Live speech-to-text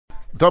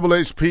Double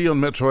HP on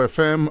Metro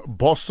FM.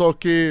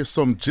 Bosoke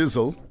some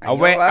jizzle.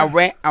 Away.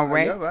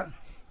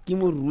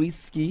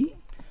 Risky.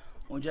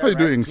 How you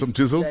doing, some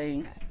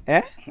jizzle?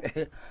 Eh?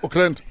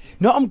 Clint?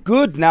 No, I'm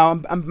good now.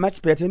 I'm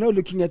much better.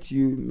 Looking at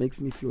you makes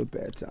me feel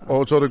better.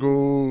 Oh, try to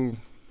go.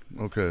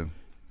 Okay.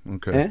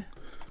 Eh?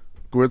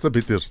 Go, it's a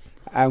bit there.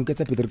 I'm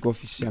getting a bit of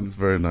coffee. It's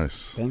very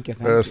nice. Thank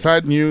you.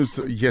 Sad news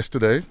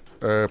yesterday.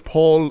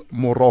 Paul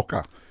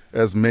Moroka,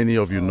 as many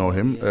of you know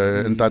him,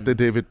 and that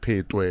David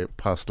Petwe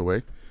passed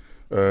away.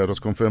 It was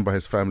confirmed by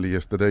his family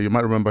yesterday. You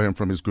might remember him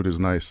from His Good Is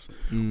Nice,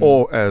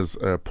 or as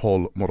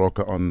Paul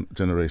Moroka on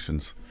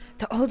Generations.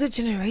 The older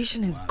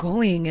generation is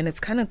going, and it's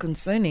kind of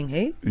concerning,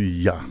 hey?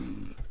 Yeah.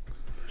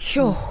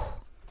 Sure.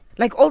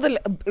 Like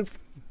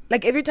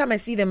every time I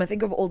see them, I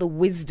think of all the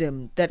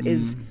wisdom that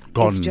is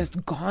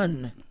just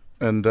gone.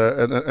 And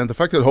the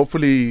fact that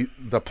hopefully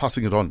they're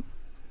passing it on.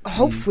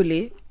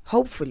 Hopefully.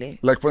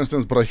 Like, for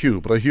instance,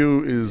 Brahu.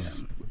 Brahu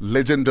is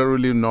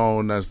legendarily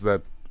known as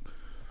that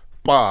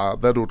bar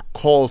that would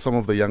call some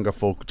of the younger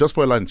folk just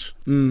for lunch.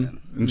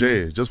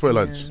 Just for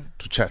lunch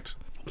to chat.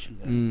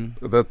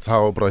 That's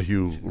how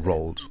Brahu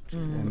rolled.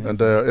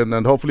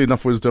 And hopefully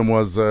enough wisdom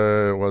was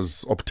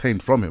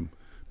obtained from him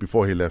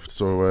before he left.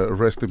 So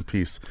rest in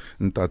peace,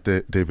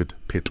 Ntate David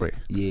Petwe.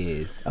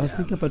 Yes. I was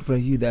thinking about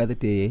Brahu the other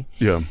day.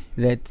 Yeah.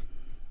 That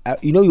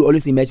you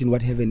always imagine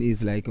what heaven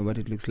is like and what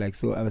it looks like.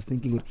 So I was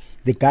thinking,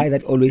 the guy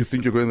that always... You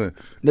think you're going there?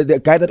 The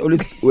guy that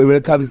always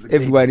welcomes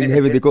everyone in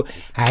heaven, they go,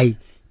 "Hi,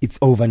 it's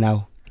over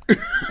now.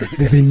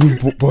 There's a new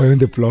boy on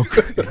the block."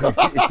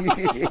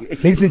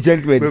 Ladies and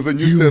gentlemen, there's a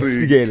new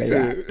story.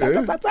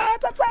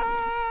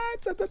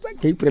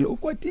 Gabriel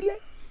Okwatile.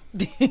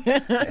 Do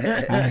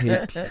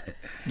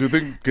you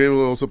think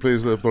Gabriel also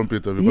plays the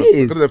trumpet? Because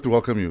yes. They have to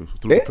welcome you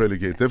through the pearly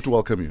gate. They have to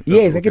welcome you.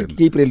 Yes, I get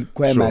Gabriel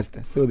choir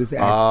master. So they say,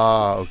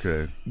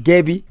 okay.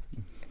 Gaby,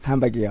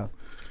 hamburger.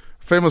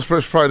 Famous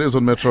Fresh Fridays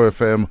on Metro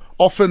FM.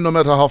 Often, no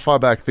matter how far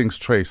back things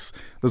trace,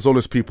 there's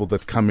always people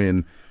that come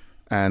in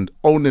and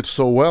own it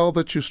so well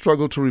that you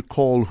struggle to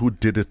recall who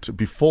did it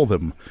before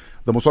them.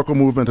 The Motswako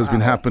movement has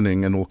been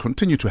happening and will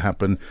continue to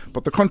happen,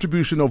 but the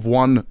contribution of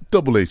one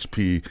Double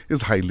HP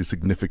is highly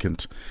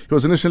significant. He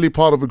was initially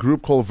part of a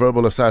group called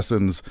Verbal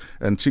Assassins,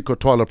 and Chico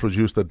Twala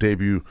produced the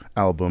debut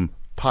album,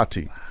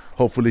 Party.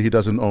 Hopefully he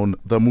doesn't own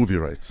the movie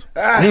rights.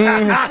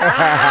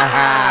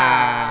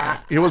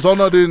 He was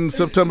honored in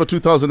September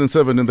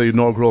 2007 in the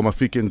inaugural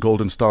Mafikeng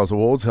Golden Stars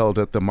Awards held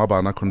at the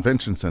Mabana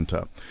Convention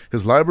Center.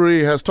 His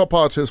library has top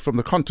artists from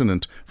the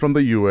continent, from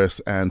the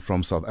US, and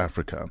from South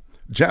Africa.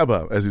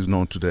 Jabba, as he's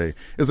known today,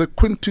 is a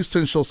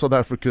quintessential South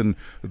African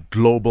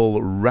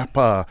global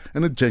rapper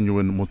and a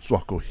genuine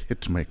Motswako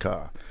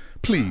hitmaker.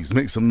 Please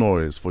make some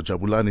noise for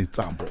Jabulani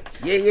Tsambo.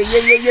 Yeah.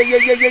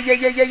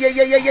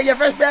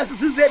 First passes,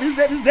 who's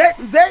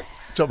that?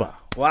 Jabba.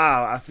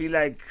 Wow, I feel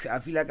like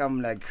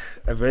I'm like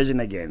a virgin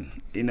again.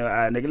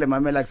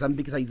 Like some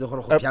big size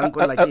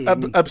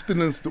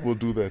abstinence will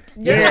do that.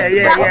 Yeah,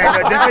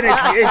 no,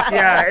 definitely.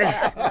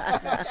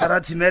 Yeah. Shout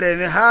out to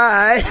Mereme.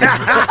 Hi.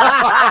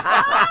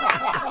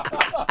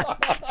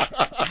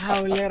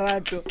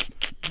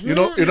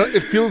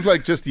 It feels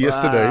like just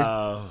yesterday.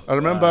 Wow. I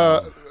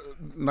remember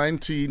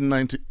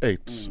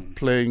 1998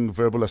 playing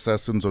Verbal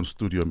Assassins on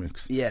Studio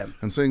Mix. Yeah.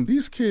 And saying,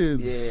 these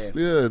kids.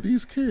 Yeah,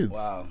 these kids.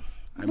 Wow.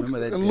 I remember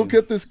that. And look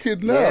at this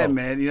kid now. Yeah,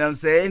 man. You know what I'm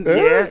saying?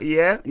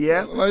 Yeah.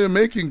 Now you're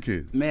making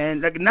kids.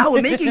 Man, like now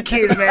we're making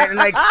kids, man.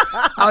 Like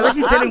I was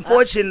actually telling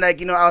Fortune,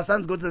 like, our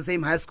sons go to the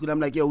same high school. I'm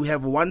like, yo, we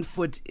have one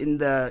foot in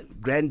the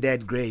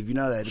granddad grave. You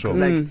know that? Sure.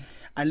 Like,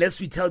 unless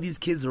we tell these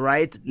kids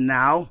right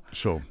now,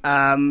 sure.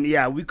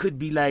 We could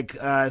be like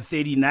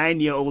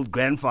 39-year-old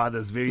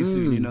grandfathers very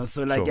soon,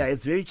 So like, sure.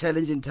 it's very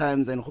challenging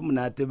times and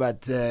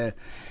but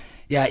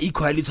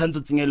equally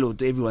to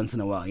every once in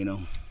a while,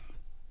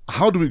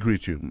 How do we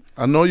greet you?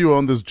 I know you're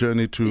on this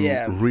journey to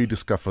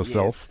rediscover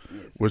self,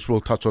 which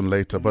we'll touch on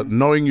later, but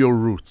knowing your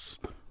roots,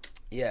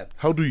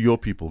 how do your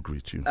people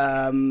greet you?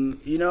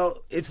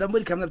 If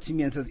somebody comes up to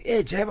me and says,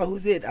 "Hey, Java,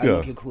 who's it?" I'm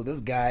okay, cool.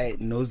 This guy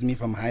knows me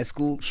from high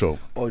school, sure,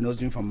 or he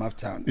knows me from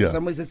Maftown. Yeah. If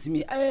somebody says to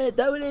me, "Hey,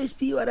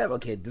 WHP, whatever,"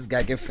 okay, this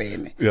guy get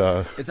fame.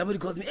 Yeah. If somebody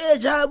calls me, "Hey,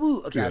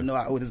 Jabu," okay, I know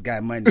I owe this guy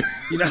money.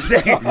 You know what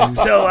I'm saying?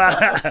 So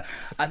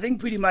I think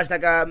pretty much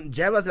like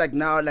Java's like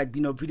now like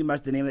pretty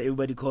much the name that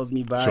everybody calls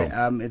me by. Sure.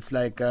 It's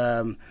like.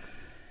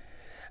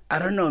 I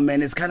don't know,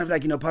 man. It's kind of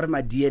like, part of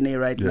my DNA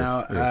right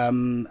now. Yes.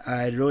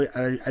 I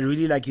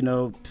really like,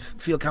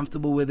 feel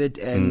comfortable with it.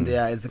 And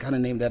it's the kind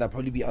of name that I'll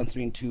probably be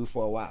answering to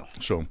for a while.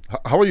 Sure.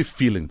 How are you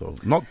feeling, though?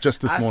 Not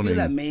just this morning. I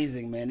feel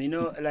amazing, man.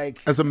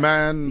 Like... As a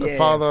man, a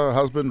father,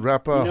 husband,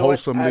 rapper,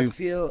 wholesomely.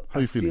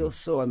 How you feel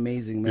so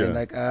amazing, man. Yeah.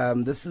 Like,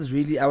 this is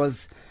really...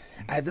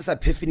 I had this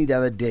epiphany the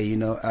other day,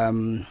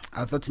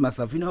 I thought to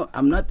myself,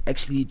 I'm not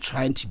actually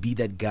trying to be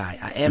that guy.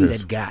 I am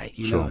that guy,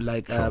 Sure.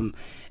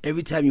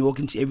 Every time you walk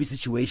into every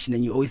situation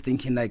and you're always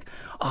thinking like,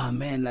 oh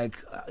man,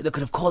 like they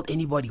could have called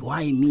anybody,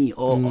 why me?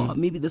 Or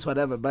maybe this,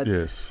 whatever. But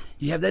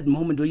you have that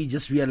moment where you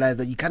just realize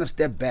that you kind of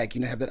step back,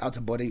 have that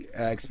outer body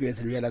experience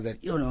and realize that,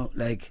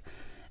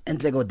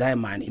 Entlego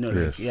Diamond, you know,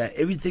 like, Yes. yeah,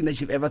 everything that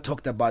you've ever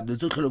talked about, the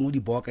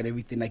Zuklongudi Bork and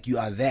everything, like you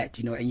are that,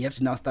 you know, and you have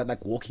to now start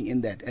like walking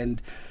in that.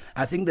 And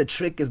I think the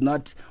trick is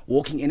not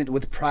walking in it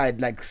with pride,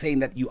 like saying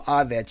that you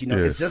are that, you know,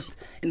 it's Yes. just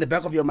in the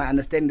back of your mind,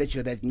 understanding that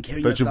you're that and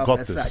carrying That you've yourself got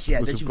as this. such. Yeah,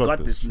 That that you've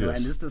got this, you know, yes.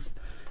 and just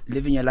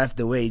living your life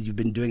the way you've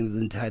been doing the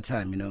entire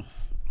time, you know.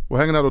 We're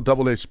hanging out with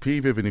Double HP.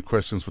 If you have any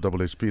questions for Double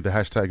HP, the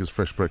hashtag is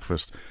Fresh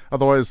Breakfast.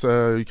 Otherwise,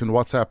 you can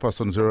WhatsApp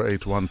us on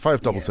 081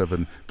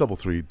 577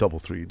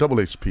 3333. Double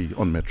HP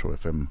on Metro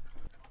FM.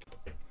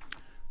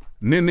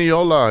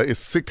 Niniola is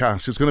Sika.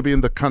 She's going to be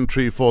in the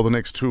country for the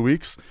next 2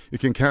 weeks. You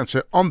can catch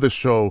her on the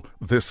show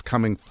this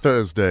coming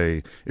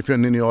Thursday. If you're a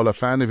Niniola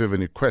fan, if you have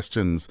any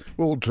questions,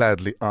 we'll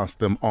gladly ask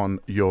them on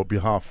your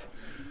behalf.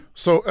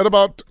 So at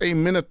about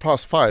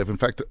 5:05, in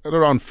fact, at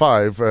around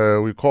 5,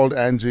 we called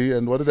Angie.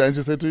 And what did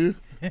Angie say to you?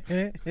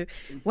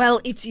 Well,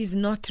 it is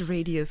not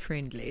radio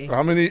friendly.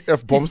 How many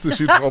F-bombs did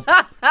she drop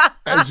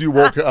as you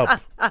woke her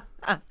up?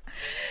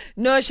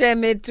 No,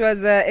 Shem, it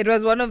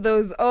was one of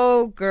those,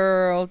 oh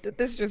girl, did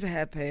this just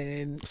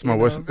happen? It's my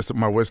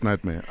worst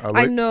nightmare.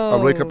 I know.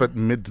 I'll wake up at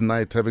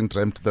midnight having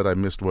dreamt that I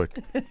missed work.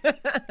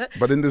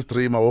 But in this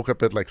dream, I woke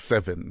up at like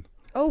 7.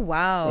 Oh,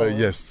 wow.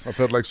 Yes, I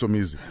felt like so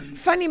easy.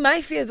 Funny, my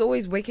fear is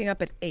always waking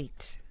up at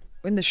 8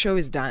 when the show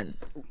is done.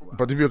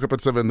 But if you wake up at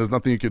 7, there's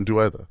nothing you can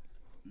do either.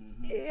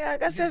 Yeah, I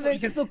guess You 7.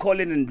 can still call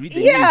in and read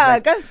the Yeah, news.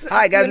 Like, guess,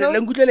 hi guys, you know.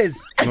 No,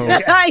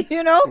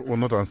 You know, we're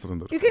not answering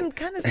that. you can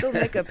kind of still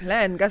make a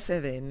plan. Gas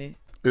 7.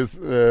 Is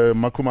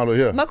Makumalo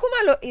here?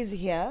 Makumalo is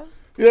here.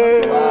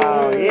 Yeah.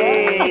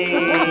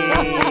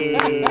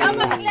 Have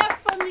a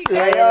clap for me,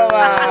 Hey,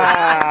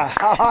 guys.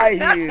 how are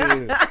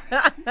you?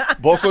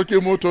 Boso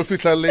ke motho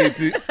fihla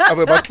late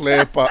abe ba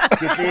klepa.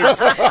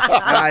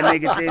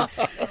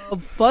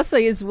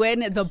 Bosso is when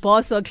the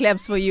bosso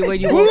claps for you when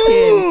you walk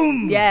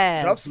in.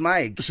 Yes. Drops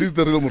mic. She's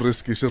the real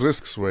risky. She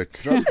risks work.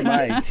 Drops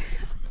mic.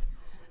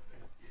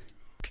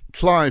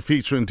 Fly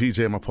featuring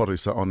DJ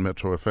Maporisa on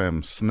Metro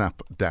FM.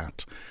 Snap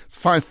that. It's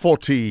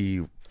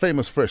 5:40.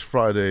 Famous Fresh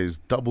Fridays.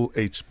 Double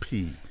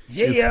HP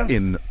is Yeah.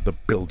 in the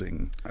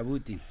building.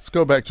 Abuti. Let's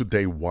go back to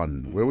day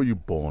 1. Where were you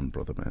born,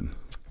 brother man?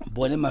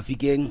 Born in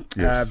Mafikeng,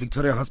 Yes.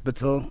 Victoria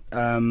Hospital.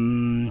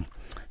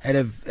 Had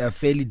a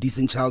fairly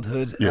decent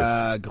childhood.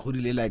 Yes.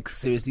 Like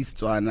seriously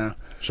Setswana.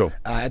 Sure.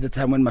 At the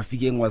time when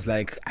Mafikeng was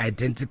like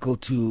identical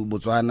to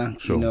Botswana.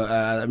 Sure. You know,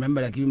 I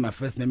remember like even my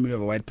first memory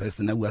of a white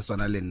person, you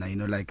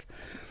know, like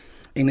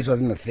English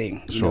wasn't a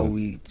thing. You Sure. know,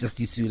 we just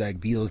used to like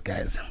be those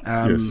guys.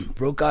 Yes.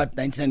 Broke out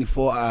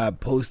 1994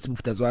 post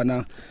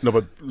Botswana. No,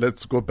 but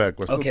let's go back.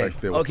 Let's Okay, go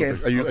back there. okay,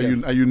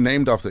 Are you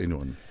named after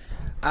anyone?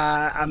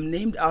 I'm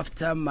named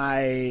after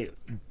my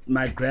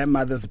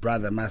grandmother's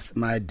brother,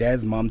 my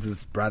dad's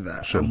mom's brother.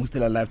 Sure. Who's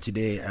still alive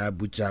today,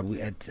 Bujabu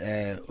at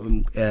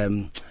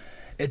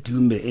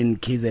Dumbe in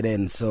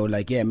KZN. So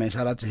like, yeah, man,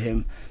 shout out to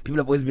him. People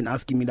have always been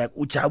asking me like,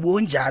 Ujabu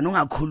unjani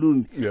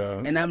ungakhulumi?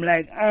 Yeah. And I'm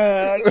like,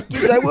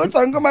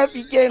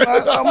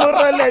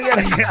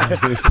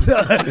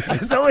 so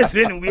it's always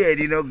been weird,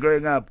 you know,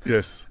 growing up.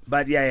 Yes.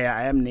 But yeah,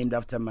 I am named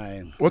after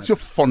my. What's your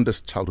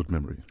fondest childhood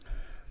memory?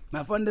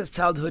 My fondest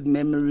childhood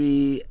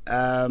memory,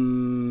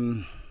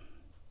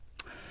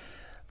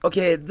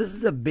 okay, this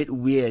is a bit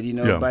weird, you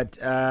know, Yeah. but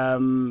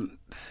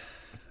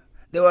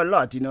there were a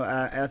lot, you know,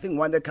 and I think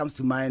one that comes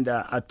to mind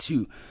are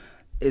two.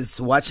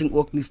 Is watching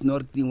Orkney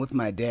snorkeling with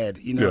my dad,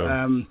 you know.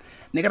 Yeah.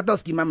 Negarta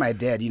schema my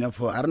dad, you know,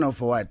 for I don't know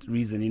for what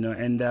reason, you know,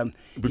 and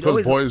he'd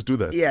Because boys do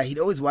that. Yeah, he'd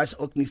always watch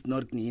Orkney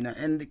snorkeling, you know,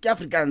 and the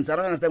Africans, I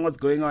don't understand what's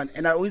going on,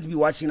 and I'd always be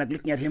watching, like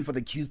looking at him for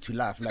the cues to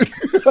laugh, like.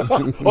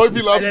 Oh, if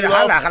you laugh, And you then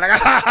laugh.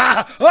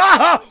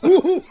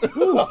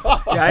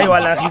 yeah, I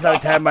want he's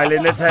out time, my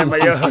little time,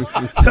 yo.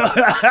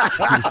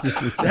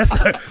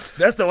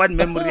 That's the one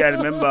memory I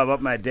remember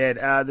about my dad.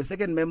 The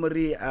second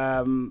memory,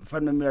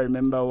 fun memory I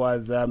remember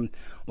was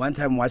one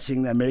time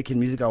watching the American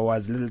Music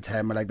Awards, little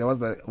time. Like there was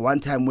the one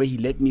time where he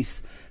let me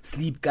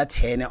sleep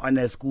on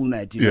a school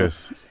night, you know.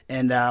 Yes.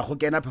 And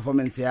Hokena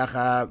performance,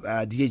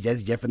 DJ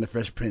Jazzy Jeff and the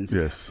Fresh Prince.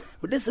 Yes.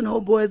 But listen,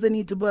 boys, I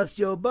need to bust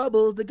your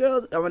bubbles. The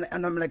girls,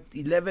 and I'm like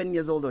 11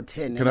 years old or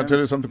 10. Can I tell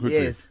you something quickly?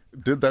 Yes.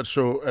 Did that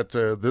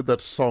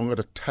song at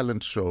a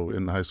talent show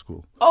in high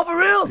school. Oh, for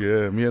real?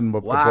 Yeah, me and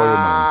my boy, man.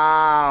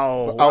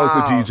 Wow. I was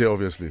the DJ,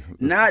 obviously.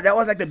 Nah, that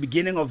was like the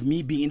beginning of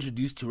me being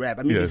introduced to rap.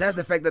 I mean, Yes. besides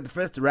the fact that the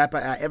first rapper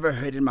I ever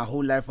heard in my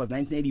whole life was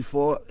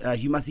 1984,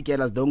 Hugh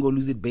Masekela's Don't Go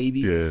Lose It Baby.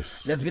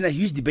 Yes. There's been a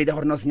huge debate.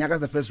 Nyaka's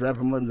the first rapper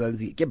in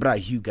Mzansi. Get Bra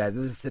Hugh, guys.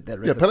 Let's just set that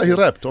Yeah, record Pella, he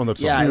straight. rapped on that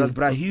song. Yeah, it was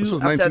Bra Hugh. This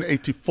was After-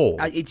 1984.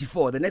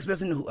 84. The next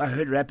person who I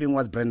heard rapping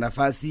was Brenda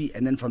Fassie,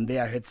 and then from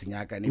there I heard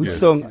Sinyaka. And Which it was-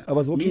 song? I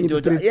was walking Me in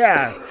the Doda. street.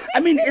 Yeah, I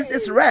mean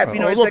it's rap. You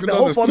know, I it's was like the walking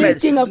whole down the format. street.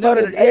 Speaking of No,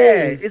 it, yeah,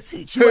 hey.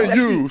 she was Hey,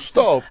 actually. you,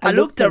 stop. I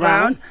looked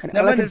around, and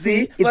all I could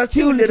see was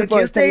two little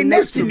kids staying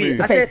next to me.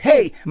 I said,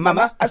 "Hey,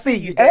 mama, I see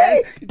you.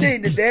 Hey, you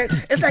staying there?"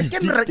 It's like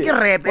get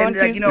rap, and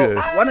like, you know,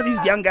 Yes. one of these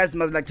young guys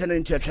must like turn it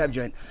into a trap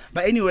joint.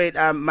 But anyway,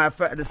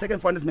 the second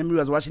fondest memory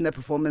was watching that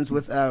performance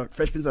with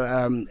Fresh Prince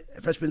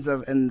Fresh Prince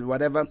of and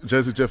whatever.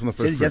 Jazzy Jeff and the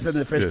Fresh Jazzy Prince. Jeff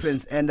and the Fresh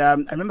Prince. And I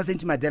remember saying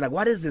to my dad, like,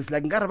 what is this?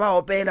 Like,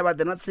 but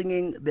they're not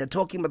singing, they're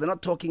talking, but they're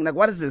not talking. Like,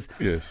 what is this?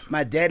 Yes.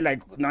 My dad,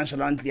 like,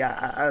 nonchalantly,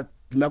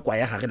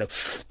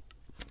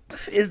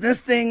 is this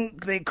thing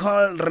they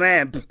call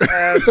ramp?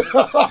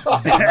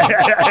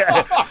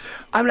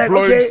 I'm like,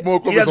 blowing okay,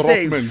 smoke of you know his what I'm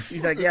saying? Rothmans.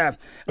 He's like, yeah,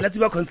 let's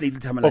do a consulate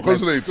time. Oh,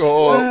 consulate.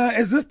 Oh,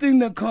 Is this thing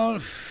they call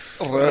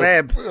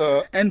rap?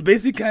 And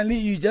basically,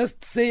 you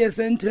just say a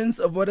sentence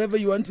of whatever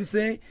you want to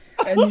say,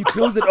 and you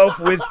close it off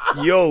with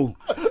yo.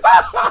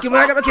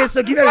 Okay,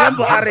 so give me an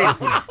example.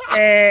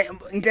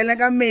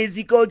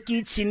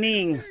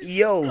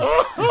 Yo.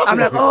 I'm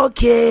like,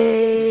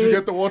 okay. Did you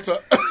get the water?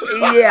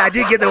 Yeah, I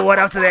did get the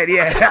water after that.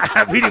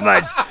 Yeah, pretty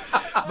much.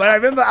 But I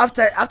remember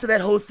after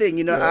that whole thing,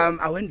 you know,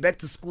 I went back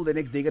to school the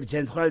next day. Got a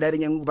chance, Sure.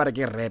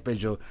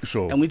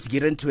 and we to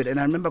get into it. And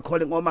I remember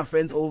calling all my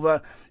friends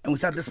over, and we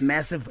started this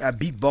massive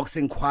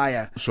beatboxing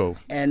choir. Sure.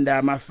 And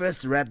my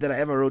first rap that I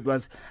ever wrote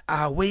was,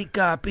 I wake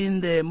up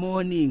in the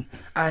morning,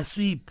 I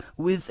sweep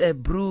with a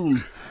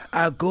broom,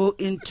 I go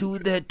into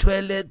the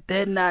toilet,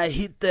 then I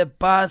hit the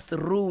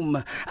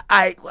bathroom.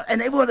 And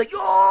everyone was like,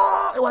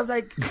 yo! It was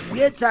like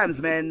weird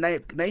times, man.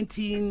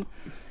 19.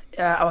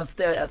 I was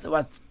there, I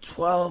was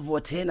 12 or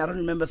 10, I don't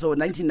remember, so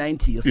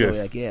 1990 or so. Yes.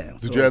 Like, yeah.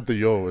 Did you add the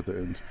yo at the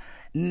end?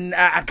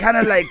 I kind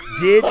of like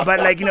did, but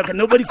like, you know,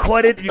 nobody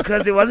caught it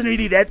because it wasn't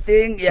really that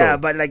thing. Yeah, Sure.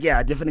 but like, yeah,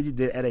 I definitely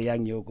did at a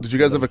young yo. Did you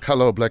guys have a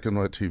color or black and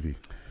white TV?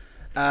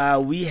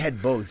 We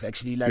had both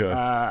actually. Like,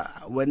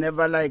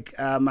 whenever like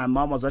my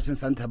mom was watching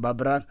Santa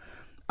Barbara,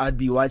 I'd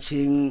be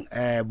watching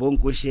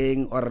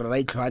Bonkusheng or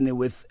Raitlwane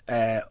with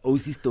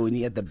OC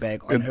Stoney at the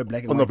back on her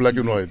black and on white the black TV.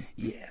 and white.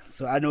 Yeah,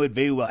 so I know it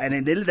very well.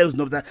 And then there was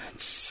no that.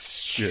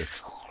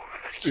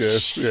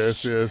 Yes.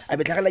 I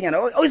be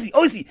tlhagelanyana,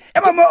 OC,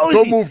 Emma OC.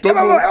 Don't move.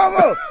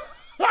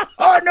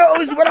 Oh no,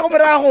 OC, what am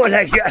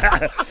like,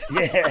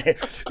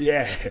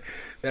 yeah,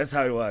 that's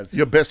how it was.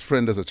 Your best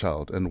friend as a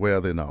child, and where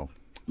are they now?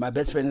 My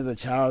best friend as a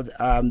child,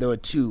 there were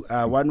two.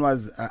 One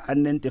was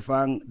Annen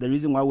Tefang. The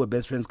reason why we're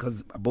best friends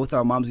because both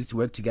our moms used to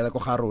work together.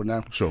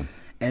 Sure.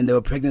 And they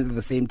were pregnant at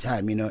the same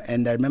time, you know.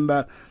 And I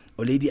remember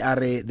Oledi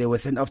Are, they were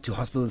sent off to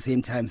hospital at the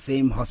same time,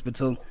 same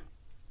hospital.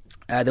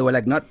 They were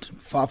like not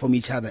far from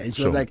each other. And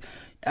she was like,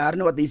 I don't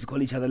know what they used to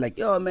call each other, like,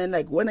 yo, man,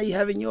 like, when are you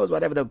having yours?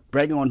 Whatever. They're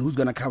bragging on who's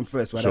going to come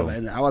first, whatever. Sure.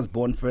 And I was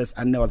born first,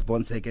 Anne was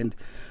born second.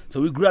 So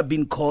we grew up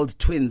being called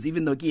twins,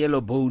 even though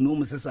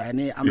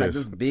I'm like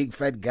this big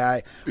fat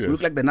guy. We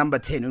look like the number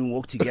 10 when we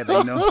walk together,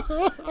 you know.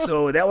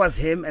 So that was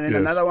him. And then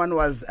another one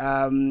was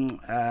Lefa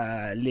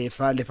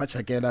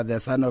Chakela, the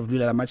son of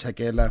Lula Lama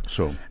Chakela.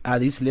 Sure.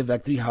 They used to live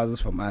like 3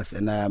 houses from us.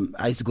 And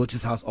I used to go to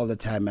his house all the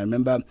time. I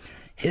remember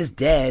his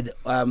dad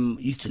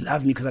used to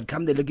love me because I'd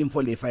come there looking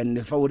for Lefa, and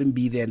Lefa wouldn't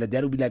be there. And the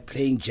dad would be like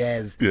playing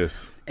jazz.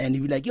 Yes. And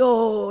he'd be like,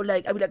 yo,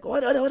 like, I'd be like,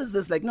 what is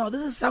this? Like, no,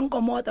 this is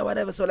Sankomota,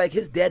 whatever. So, like,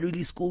 his dad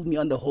really schooled me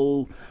on the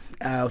whole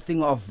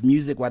thing of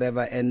music,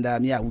 whatever. And,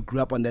 we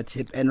grew up on that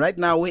tip. And right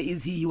now, where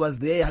is he? He was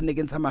there,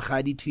 against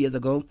Samachadi 2 years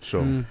ago.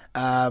 Sure. Go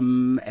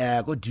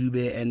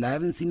Dube. And I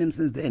haven't seen him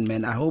since then,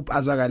 man. I hope,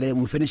 Azwagale,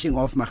 we're finishing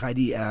off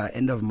Mahadi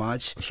end of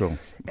March. Sure.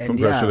 And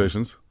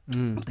congratulations.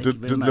 Thank you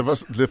Did very much.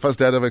 the first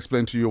dad ever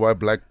explain to you why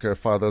black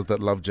fathers that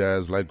love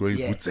jazz like going?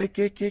 Yeah. You You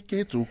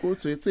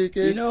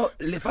know,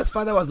 Lefa's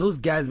father was those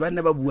guys, but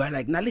never were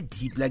like, nale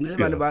deep, like, you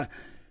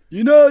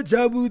know,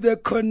 Jabu, the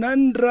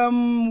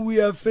conundrum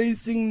we are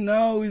facing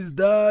now is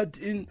that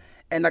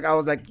and like I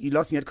was like, you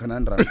lost me at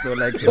conundrum, so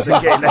like it's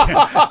okay. Like,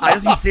 I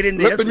just be sitting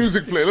there. Let the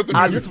music play.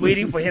 I was just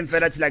waiting for him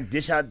fella to like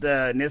dish out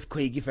the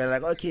Nesquik. Fella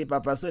like, okay,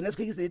 Papa. So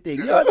Nesquik is the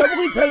thing. Okay,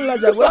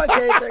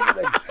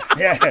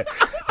 yeah,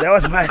 that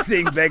was my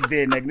thing back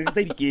then. Like,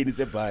 it's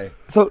a buy.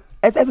 So,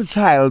 as a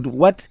child,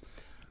 what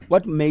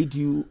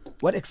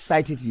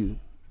excited you,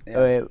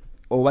 or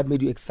what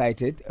made you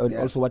excited, and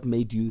also what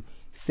made you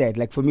sad?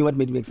 Like for me, what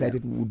made me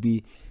excited would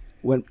be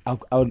when I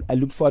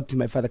look forward to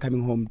my father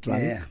coming home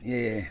drunk,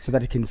 so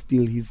that I can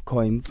steal his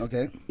coins.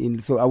 Okay.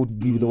 So I would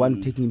be the one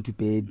taking him to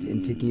bed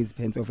and taking his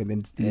pants off and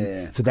then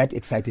stealing. So that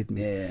excited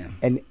me.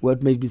 And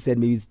what made me sad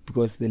maybe is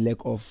because the lack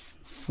of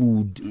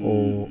food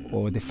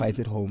or the fights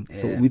at home.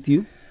 So with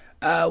you?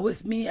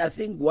 With me, I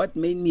think what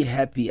made me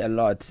happy a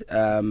lot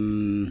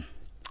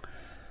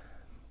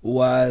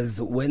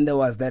was when there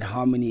was that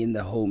harmony in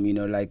the home, you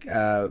know, like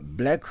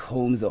black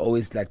homes are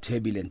always like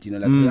turbulent, you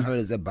know, like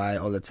is a buy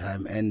all the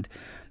time. And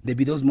there'd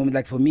be those moments,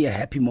 like for me, a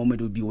happy moment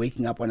would be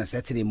waking up on a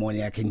Saturday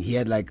morning. I can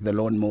hear like the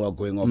lawnmower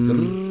going off.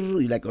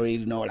 You like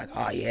already know, like,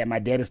 oh yeah, my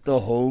dad is still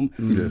home.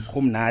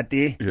 Home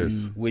nati.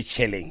 We're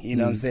chilling. You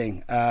know what I'm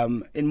saying?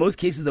 In most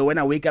cases, though, when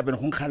I wake up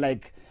and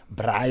like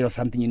braai or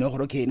something, you know,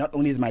 okay, not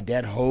only is my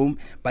dad home,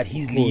 but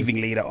he's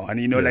leaving later on,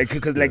 you know, like,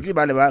 because like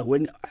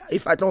when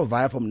if I don't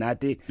via from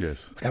Nate, he'll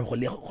set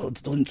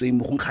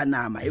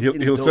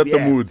the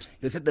mood.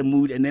 He'll set the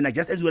mood, and then like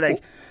just as we're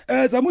like,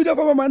 okay,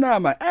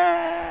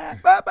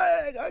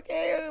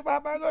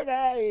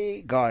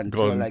 gone.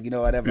 So like, you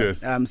know, whatever.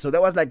 So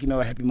that was like, you know,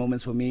 happy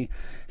moments for me.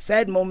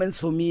 Sad moments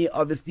for me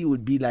obviously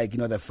would be like, you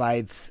know, the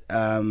fights.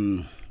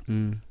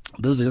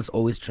 Those are just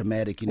always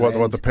traumatic, you know.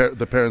 What the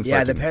parents? Yeah,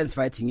 fighting? the parents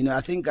fighting. You know,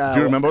 I think. Do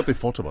you remember what they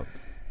fought about?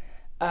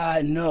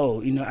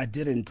 No, you know, I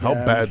didn't. How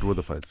bad were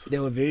the fights? They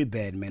were very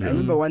bad, man. I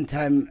remember one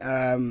time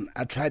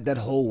I tried that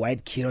whole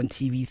white kid on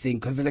TV thing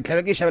because the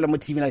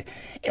TV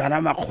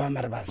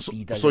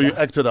like. So you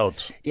acted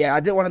out. Yeah, I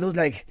did one of those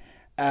like.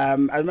 I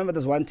remember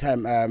this one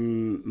time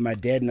my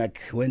dad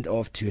like went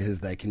off to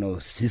his like, you know,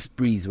 his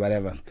sprees,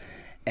 whatever.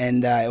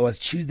 And it was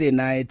Tuesday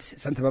night,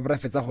 Santa Barbara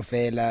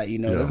Fetza, you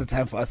know, that's the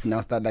time for us to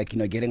now start like, you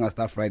know, getting our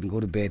stuff right and go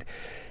to bed.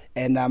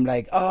 And I'm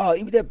like, oh,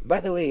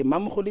 by the way,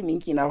 Mama Kholi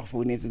Minki now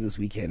for this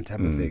weekend type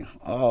of thing.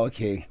 Oh,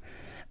 okay.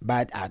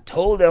 But I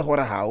told her,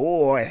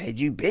 how had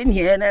you been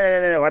here?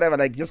 No, whatever,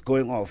 like just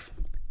going off.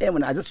 And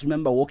when I just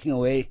remember walking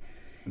away,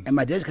 and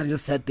my dad kind of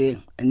just sat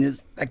there, and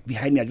just like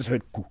behind me, I just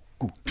heard goo,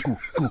 goo, goo,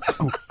 goo,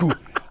 goo, goo.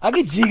 I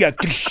get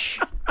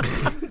jiga.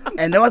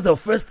 And that was the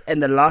first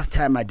and the last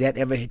time my dad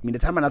ever hit me. The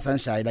time when I was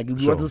sunshine, like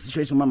we were those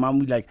situations with my mom,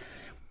 we like,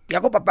 yeah,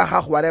 go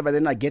papa, whatever.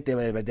 Then I get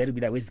there, my dad would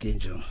be like, "Where's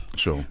Genjo?"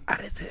 Sure. I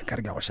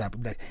gotta go shop.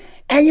 Be like,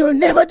 and you'll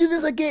never do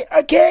this again,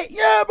 okay?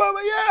 Yeah, Baba,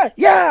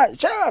 yeah,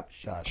 sharp.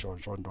 Sean,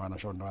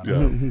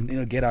 you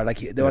know, get out. Like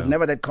there was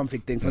never that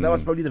conflict thing. So that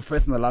was probably the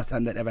first and the last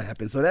time that ever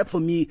happened. So that for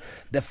me,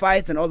 the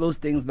fights and all those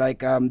things, like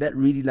that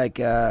really like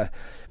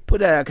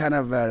put a kind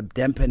of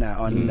dampener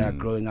on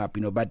growing up,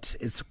 you know. But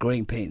it's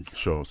growing pains.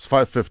 Sure. It's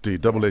 5:50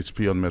 Double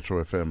HP on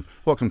Metro FM.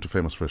 Welcome to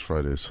Famous Fresh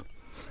Fridays.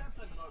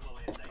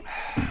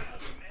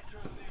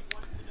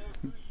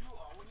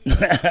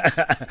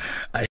 The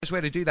best way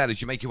to do that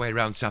as you make your way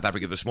around South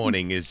Africa this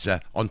morning is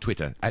on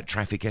Twitter at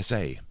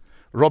TrafficSA.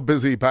 Rob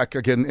Busy back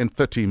again in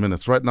 30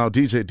 minutes. Right now,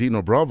 DJ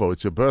Dino Bravo,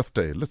 it's your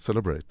birthday. Let's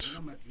celebrate.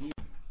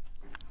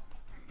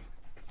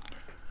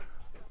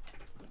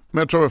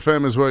 Metro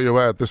FM is where you're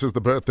at. This is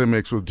the birthday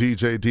mix with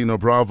DJ Dino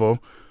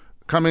Bravo.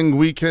 Coming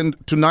weekend,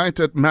 tonight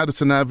at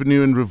Madison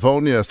Avenue in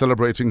Rivonia,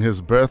 celebrating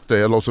his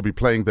birthday. I'll also be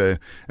playing there.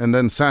 And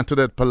then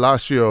Saturday at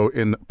Palacio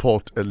in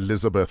Port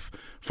Elizabeth.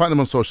 Find him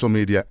on social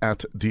media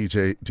at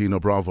DJ Dino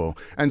Bravo.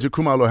 And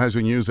Kumalo has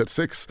your news at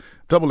 6.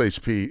 Double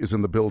HP is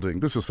in the building.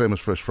 This is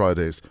Famous Fresh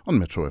Fridays on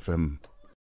Metro FM.